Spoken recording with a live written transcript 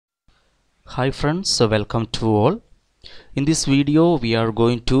Hi friends, welcome to all. In this video we are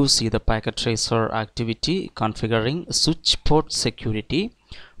going to see the packet tracer activity configuring switch port security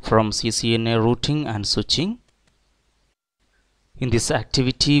from CCNA routing and switching. In this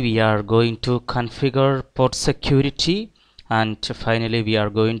activity we are going to configure port security and finally we are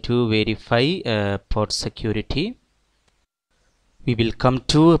going to verify port security. We will come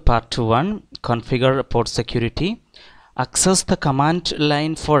to part 1, configure port security. Access the command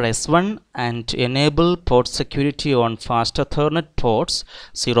line for S1 and enable port security on fast Ethernet ports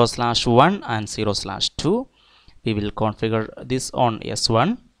 0/1 and 0/2. We will configure this on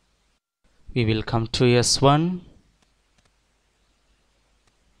S1. We will come to S1.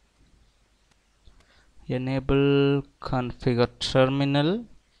 Enable configure terminal.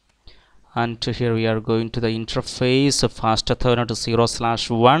 And here we are going to the interface of fast Ethernet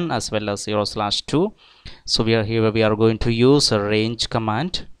 0/1 as well as 0/2. So we are going to use a range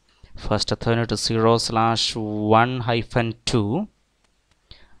command. Fast Ethernet 0/1-2,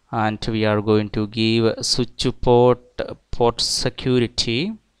 and we are going to give switch port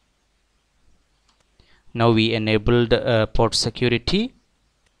security. Now we enabled port security.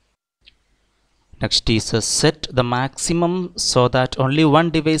 Next is set the maximum so that only one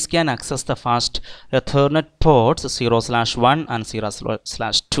device can access the fast Ethernet ports 0/1 and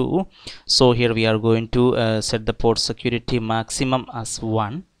 0/2. So here we are going to set the port security maximum as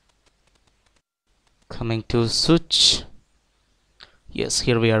 1. Coming to switch. Yes,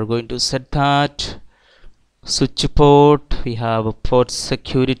 here we are going to set that. Switch port, we have port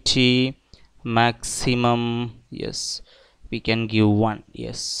security maximum. Yes, we can give 1.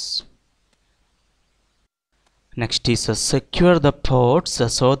 Yes. Next is secure the ports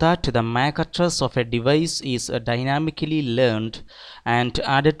so that the MAC address of a device is dynamically learned and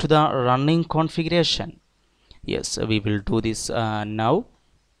added to the running configuration. Yes, we will do this now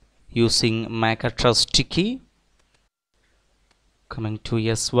using MAC address sticky. Coming to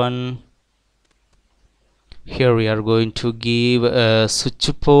S1. Here we are going to give switch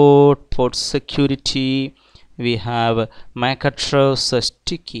port security. We have MAC address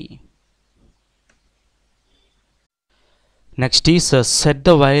sticky. Next is set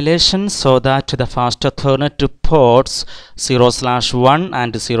the violation so that the fast Ethernet ports 0/1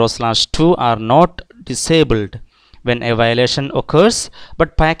 and 0/2 are not disabled when a violation occurs,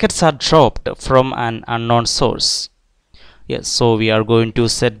 but packets are dropped from an unknown source. Yes, so we are going to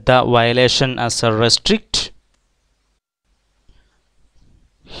set the violation as a restrict.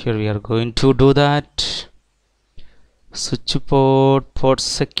 Here we are going to do that. Switch port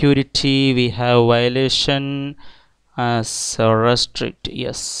security, we have violation as a restrict.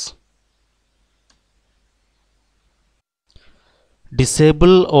 Yes.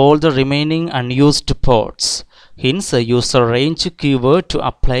 Disable all the remaining unused ports. Hence use a range keyword to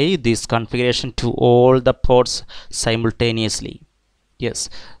apply this configuration to all the ports simultaneously. Yes,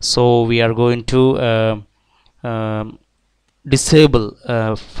 so we are going to disable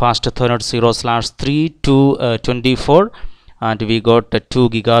fast Ethernet 0/3 to 24, and we got a 2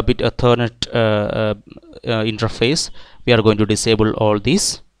 gigabit Ethernet interface. We are going to disable all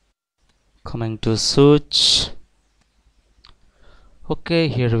these. Coming to switch. Okay,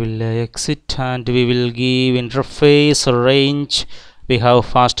 here we'll exit and we will give interface range. We have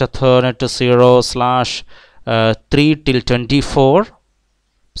fast Ethernet 0/3 till 24.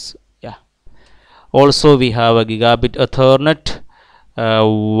 Yeah. Also we have a gigabit Ethernet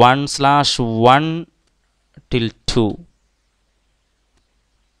 1/1 till 2.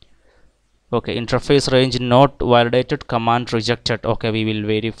 Okay, interface range not validated, command rejected. Okay, we will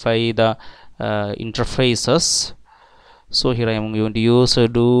verify the interfaces. So here I am going to use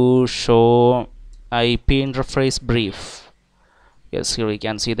do show IP interface brief. Yes, here we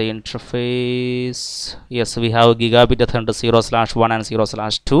can see the interface. Yes, we have gigabit Ethernet 0/1 and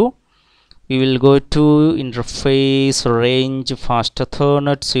 0/2. We will go to interface range fast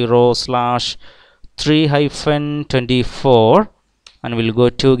Ethernet 0/3-24. And we'll go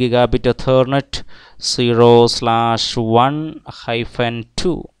to gigabit Ethernet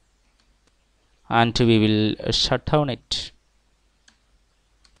 0/1-2, and we will shut down it.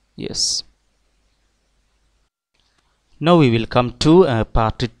 Yes. Now we will come to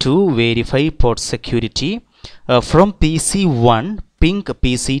part 2, verify port security. From PC1 ping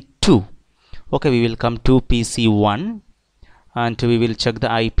PC2. Okay, we will come to PC1 and we will check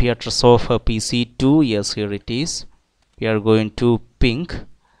the IP address of PC2. Yes, here it is. We are going to ping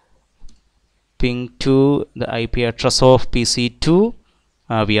to the IP address of PC2.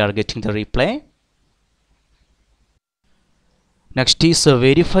 We are getting the reply. Next is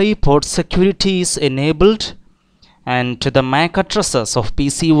verify port security is enabled and the MAC addresses of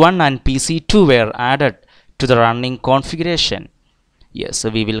PC1 and PC2 were added to the running configuration. Yes, so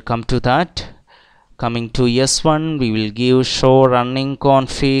we will come to that. Coming to S1, we will give show running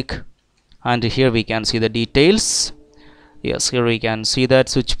config, and here we can see the details. Yes, here we can see that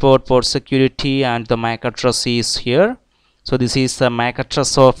switch port, port security, and the MAC address is here. So this is the MAC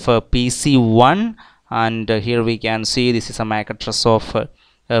address of PC1, and here we can see this is a MAC address of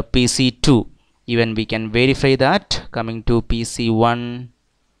PC2. Even we can verify that. Coming to PC1,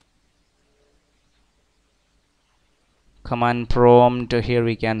 command prompt, here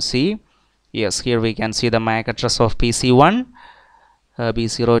we can see, yes, here we can see the MAC address of PC1,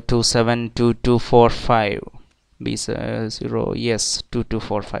 B0272245, B0, yes,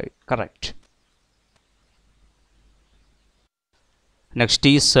 2245, correct. Next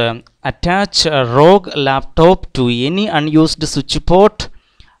is attach a rogue laptop to any unused switch port,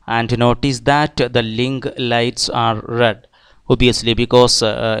 and notice that the link lights are red, obviously because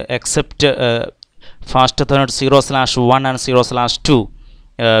except fast Ethernet 0/1 and 0/2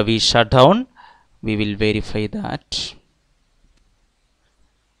 we shut down. We will verify that.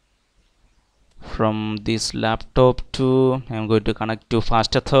 From this laptop to, I am going to connect to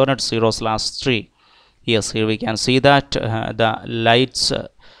fast Ethernet 0/3. Yes, here we can see that the lights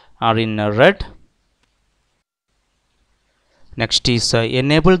are in red. Next is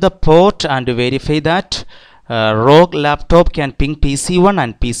enable the port and verify that rogue laptop can ping PC1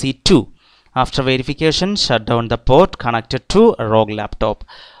 and PC2. After verification, shut down the port connected to a rogue laptop.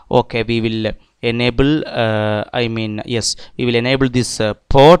 Okay, we will enable yes, we will enable this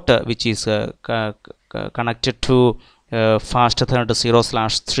port which is connected to fast Ethernet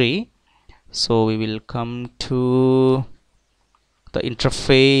 0/3. So we will come to the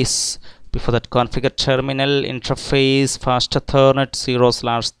interface. Before that, configure terminal interface fast Ethernet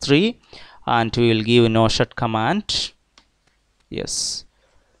 0/3, and we will give no shut command. Yes,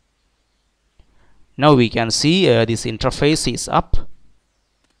 now we can see this interface is up.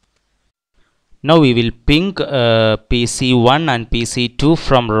 Now we will ping PC1 and PC2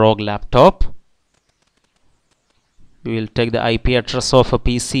 from rogue laptop. We will take the IP address of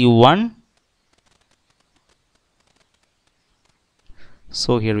PC1.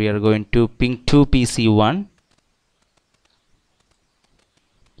 So here we are going to ping to PC1.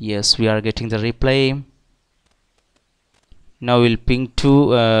 Yes, we are getting the reply. Now we'll ping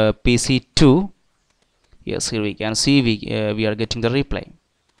to PC2. Yes, here we can see we are getting the reply.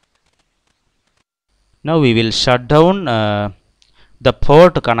 Now we will shut down the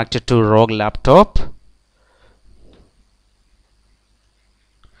port connected to rogue laptop.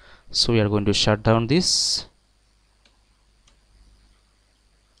 So we are going to shut down this.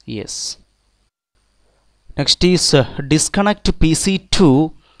 Yes. Next is disconnect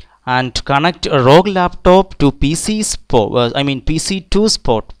PC2 and connect a rogue laptop to PC's port. PC2's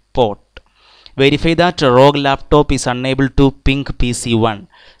port. Verify that a rogue laptop is unable to ping PC1.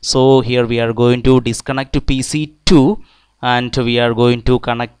 So here we are going to disconnect to PC2 and we are going to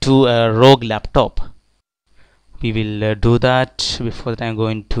connect to a rogue laptop. We will do that. Before that, I am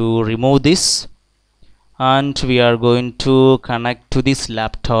going to remove this, and we are going to connect to this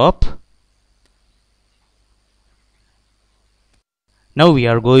laptop. Now we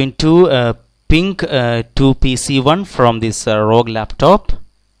are going to ping to PC1 from this rogue laptop.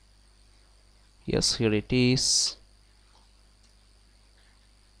 Yes, here it is.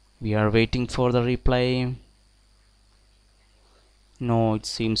 We are waiting for the reply. No, it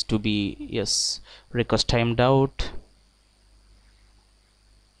seems to be, yes, request timed out.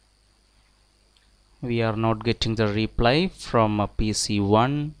 We are not getting the reply from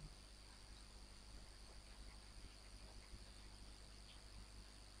PC1.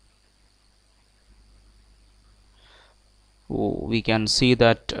 Oh, we can see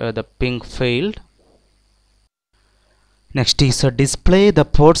that the ping failed. Next is display the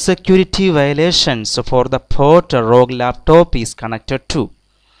port security violations for the port a rogue laptop is connected to.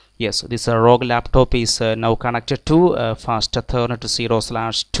 Yes, this rogue laptop is now connected to fast Ethernet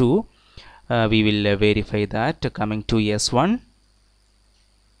 0/2. We will verify that. Coming to S1.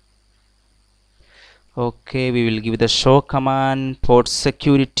 Okay, we will give the show command, port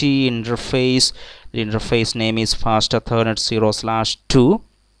security interface. The interface name is fast Ethernet 0/2,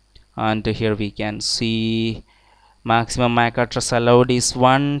 and here we can see maximum MAC address allowed is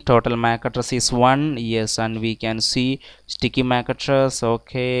 1, total MAC address is 1. Yes, and we can see sticky MAC address.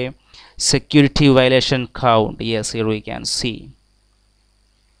 Okay, security violation count. Yes, here we can see.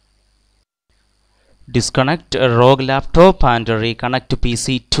 Disconnect a rogue laptop and reconnect to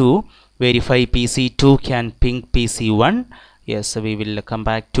PC2. Verify PC2 can ping PC1. Yes, we will come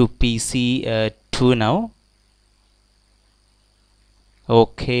back to PC2 now.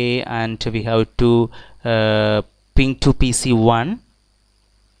 Okay, and we have to ping to PC1.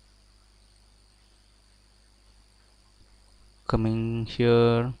 Coming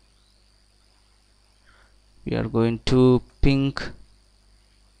here, we are going to ping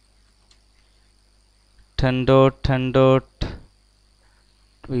 10.10.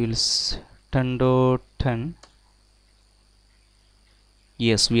 We will 10.10.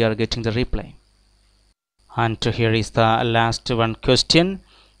 Yes, we are getting the reply. And here is the last one question.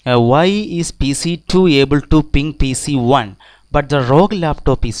 Why is PC2 able to ping PC1 but the rogue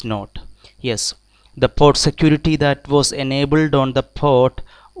laptop is not? Yes, the port security that was enabled on the port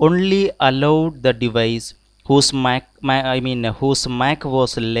only allowed the device whose whose Mac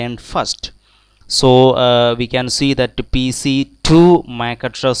was learned first. So we can see that PC2 MAC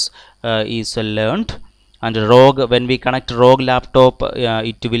address is learned, and rogue, when we connect rogue laptop,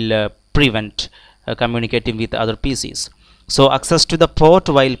 it will prevent communicating with other PCs. So access to the port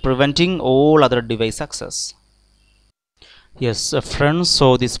while preventing all other device access. Yes, friends,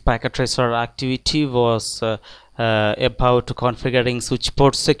 so this packet tracer activity was about configuring switch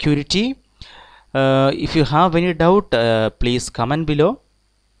port security. If you have any doubt, please comment below.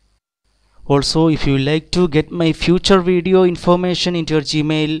 Also, if you like to get my future video information into your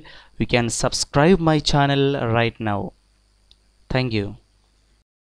Gmail, you can subscribe my channel right now. Thank you.